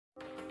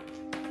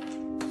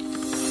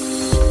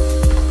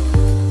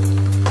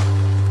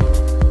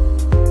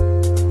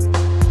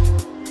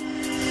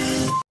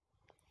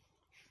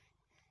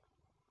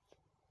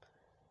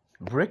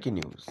Breaking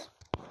news.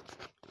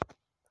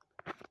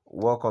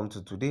 Welcome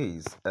to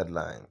today's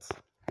headlines.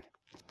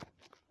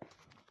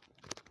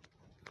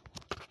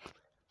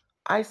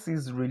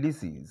 ISIS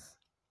releases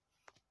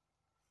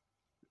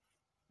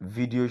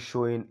video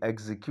showing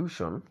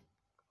execution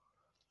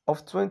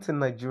of 20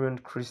 Nigerian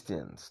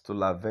Christians to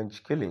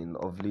avenge killing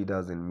of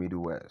leaders in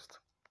Middle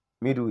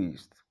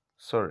East.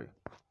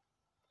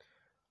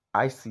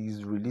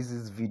 ISIS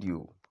releases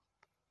video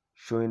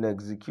showing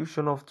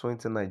execution of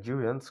 20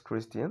 Nigerian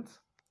Christians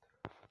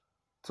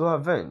to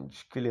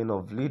avenge killing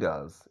of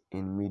leaders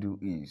in Middle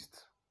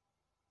East.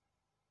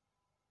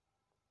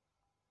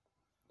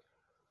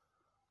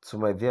 To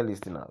my dear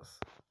listeners,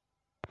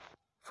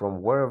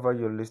 from wherever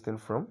you're listening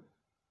from,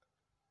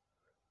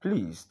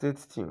 please stay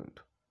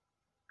tuned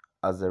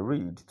as I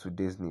read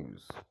today's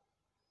news.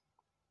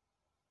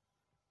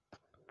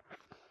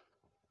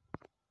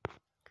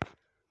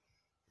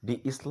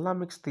 The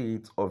Islamic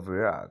State of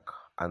Iraq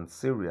and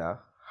Syria,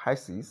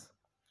 ISIS,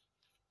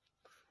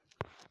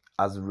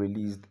 has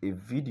released a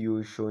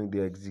video showing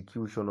the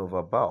execution of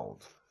about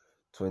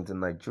 20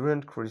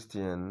 Nigerian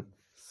Christian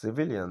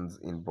civilians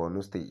in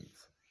Borno State,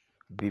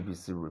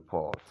 BBC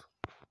report.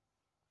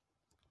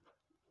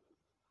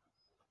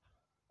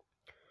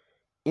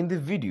 In the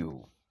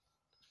video,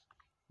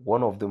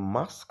 one of the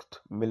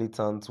masked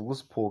militants who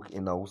spoke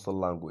in Hausa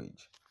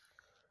language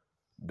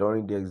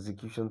during the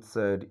execution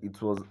said it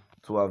was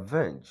to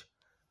avenge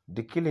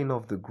the killing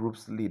of the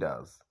group's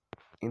leaders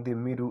in the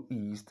Middle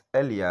East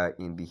earlier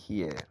in the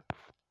year.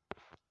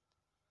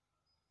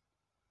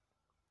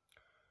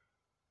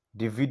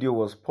 The video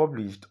was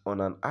published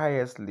on an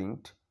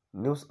IS-linked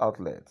news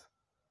outlet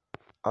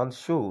and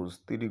shows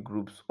 3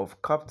 groups of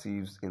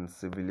captives in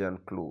civilian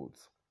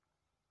clothes.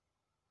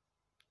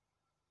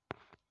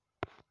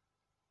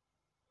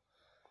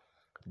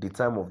 The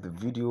time of the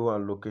video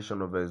and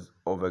location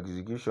of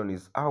execution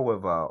is,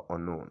 however,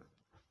 unknown.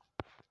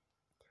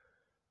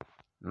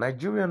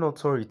 Nigerian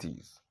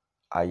authorities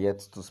are yet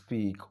to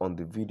speak on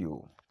the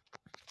video.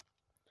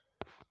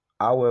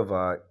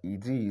 However,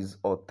 its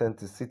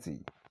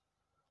authenticity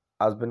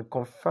has been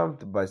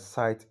confirmed by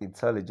site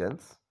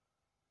intelligence.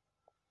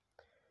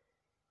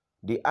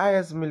 The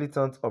IS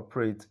militants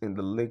operate in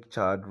the Lake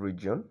Chad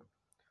region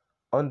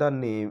under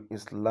name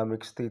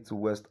Islamic State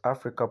West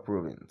Africa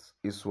Province,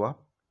 ISWAP,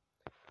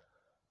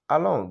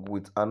 along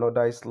with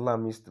another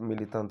Islamist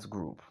militant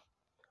group,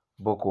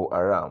 Boko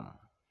Haram.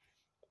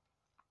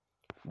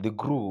 The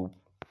group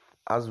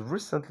has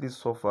recently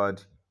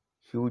suffered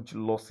huge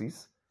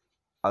losses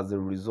as a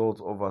result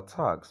of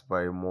attacks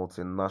by a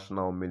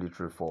multinational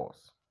military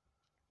force.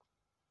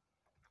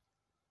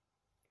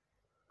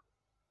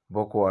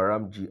 Boko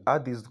Haram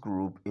jihadist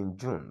group in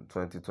June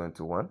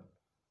 2021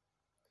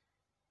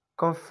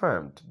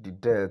 confirmed the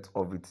death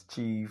of its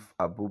chief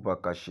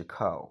Abubakar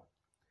Shekau,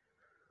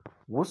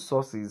 whose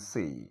sources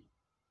say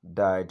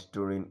died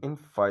during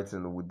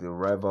infighting with the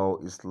rival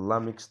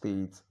Islamic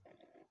State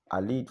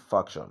allied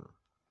faction,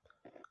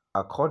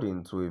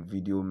 according to a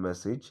video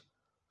message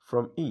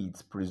from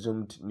its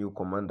presumed new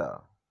commander.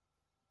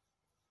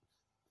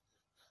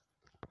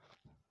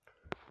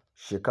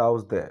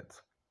 Shekau's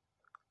death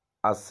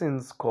has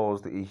since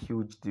caused a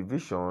huge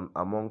division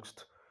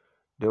amongst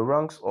the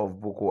ranks of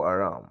Boko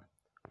Haram,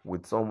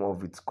 with some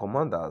of its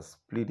commanders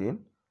pleading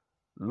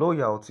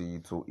loyalty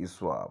to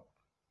ISWAP.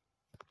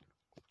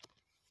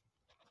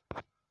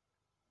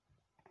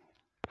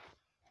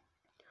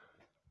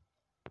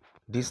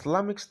 The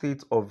Islamic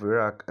State of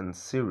Iraq and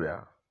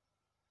Syria,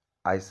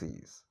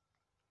 ISIS,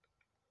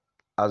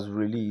 has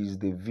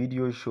released a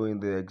video showing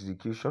the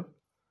execution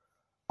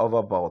of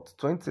about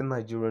 20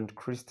 Nigerian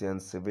Christian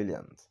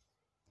civilians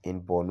in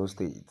Borno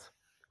State,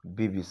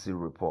 BBC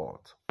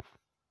report.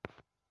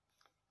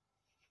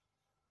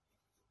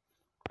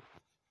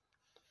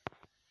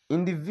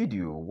 In the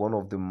video, one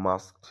of the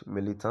masked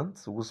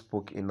militants who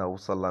spoke in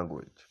Hausa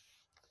language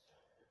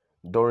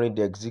during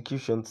the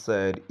execution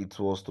said it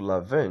was to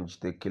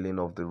avenge the killing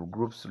of the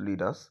group's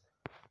leaders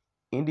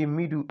in the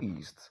Middle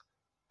East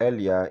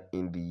earlier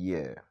in the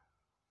year.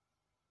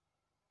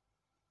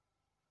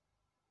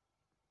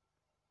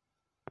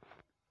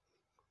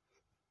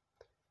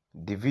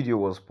 The video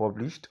was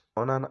published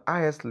on an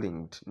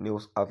IS-linked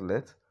news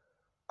outlet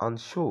and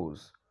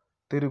shows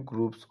 3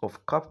 groups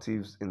of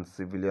captives in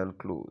civilian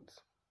clothes.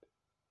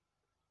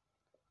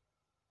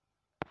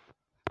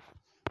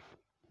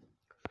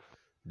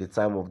 The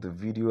time of the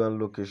video and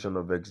location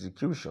of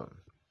execution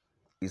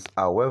is,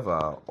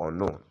 however,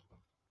 unknown.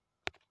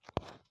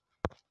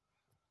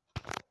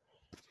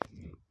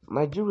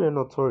 Nigerian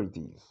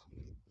authorities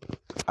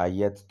are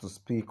yet to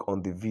speak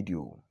on the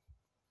video.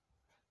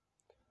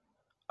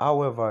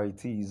 However,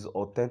 its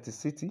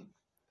authenticity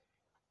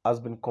has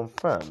been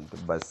confirmed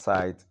by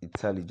site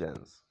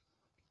intelligence.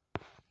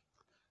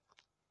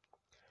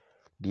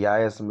 The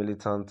IS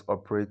militants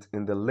operate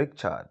in the Lake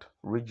Chad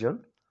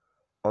region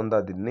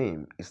under the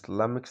name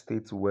Islamic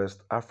State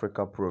West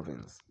Africa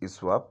Province,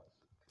 ISWAP,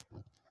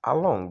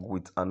 along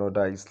with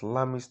another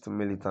Islamist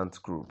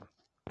militant group,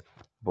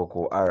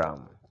 Boko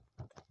Haram.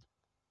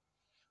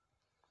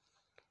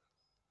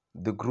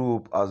 The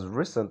group has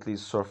recently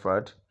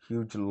suffered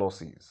huge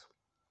losses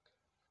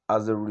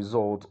as a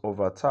result of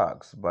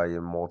attacks by a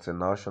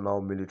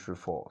multinational military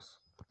force.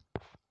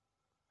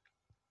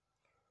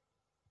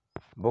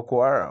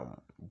 Boko Haram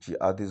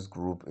jihadist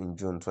group in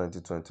June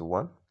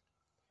 2021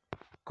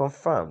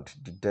 confirmed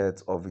the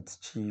death of its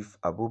chief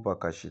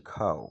Abubakar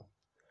Shekau,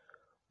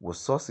 who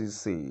sources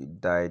say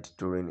died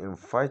during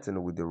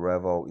infighting with the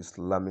rival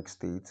Islamic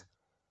State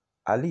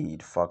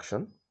allied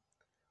faction,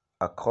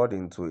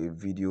 according to a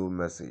video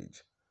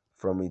message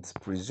from its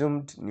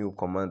presumed new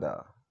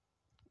commander.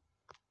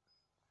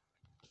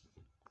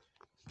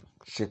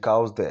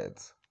 Shekau's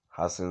death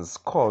has since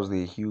caused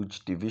a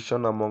huge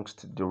division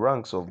amongst the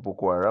ranks of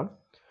Boko Haram,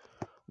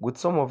 with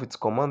some of its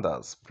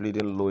commanders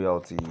pleading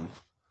loyalty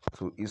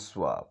to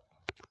ISWAP.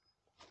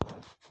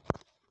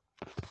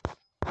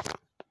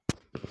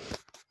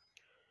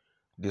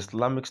 The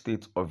Islamic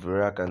State of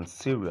Iraq and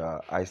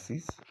Syria,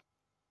 ISIS,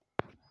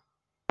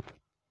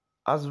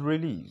 has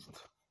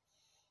released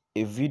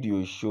a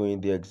video showing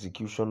the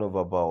execution of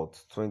about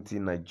 20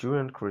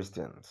 Nigerian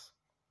Christians,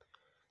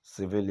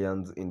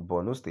 civilians in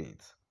Borno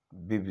State,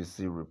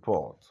 BBC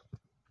report.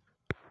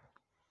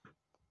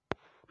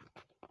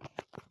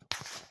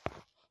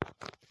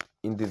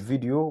 In the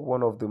video,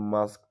 one of the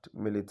masked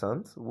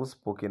militants who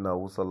spoke in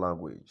Hausa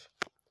language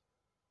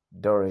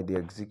during the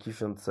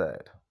execution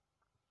said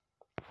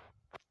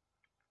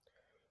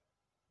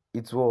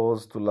it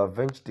was to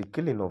avenge the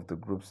killing of the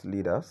group's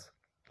leaders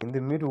in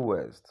the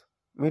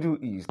Middle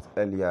East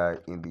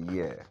earlier in the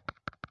year.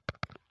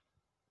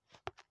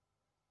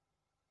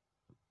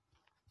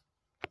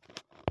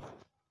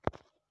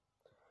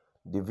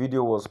 The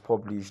video was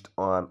published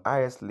on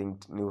an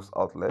IS-linked news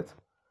outlet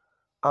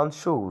and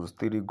shows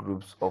 3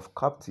 groups of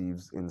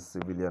captives in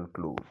civilian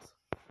clothes.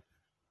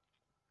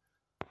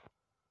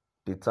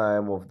 The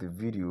time of the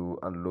video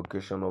and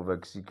location of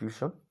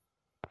execution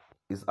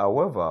is,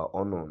 however,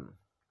 unknown.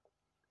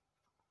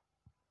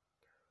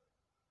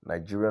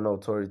 Nigerian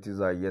authorities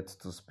are yet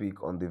to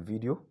speak on the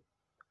video.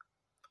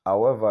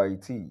 However,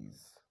 its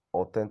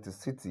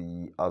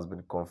authenticity has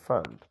been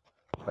confirmed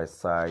by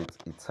site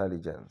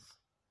intelligence.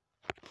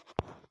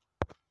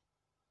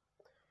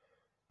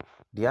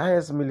 The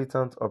IS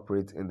militants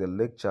operate in the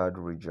Lake Chad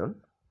region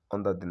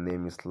under the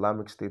name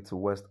Islamic State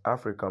West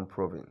African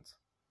Province,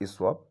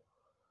 ISWAP,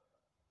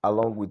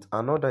 along with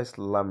another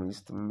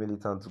Islamist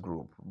militant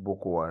group,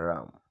 Boko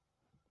Haram.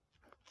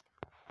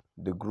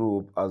 The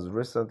group has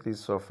recently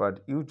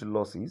suffered huge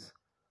losses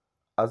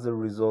as a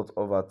result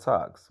of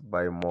attacks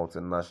by a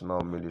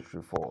multinational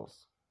military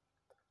force.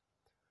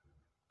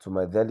 To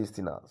my dear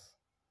listeners,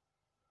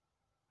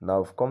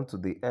 now we've come to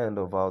the end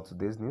of our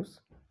today's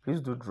news. Please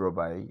do drop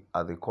by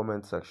at the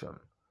comment section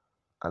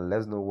and let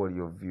us know what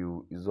your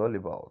view is all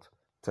about.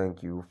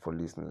 Thank you for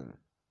listening.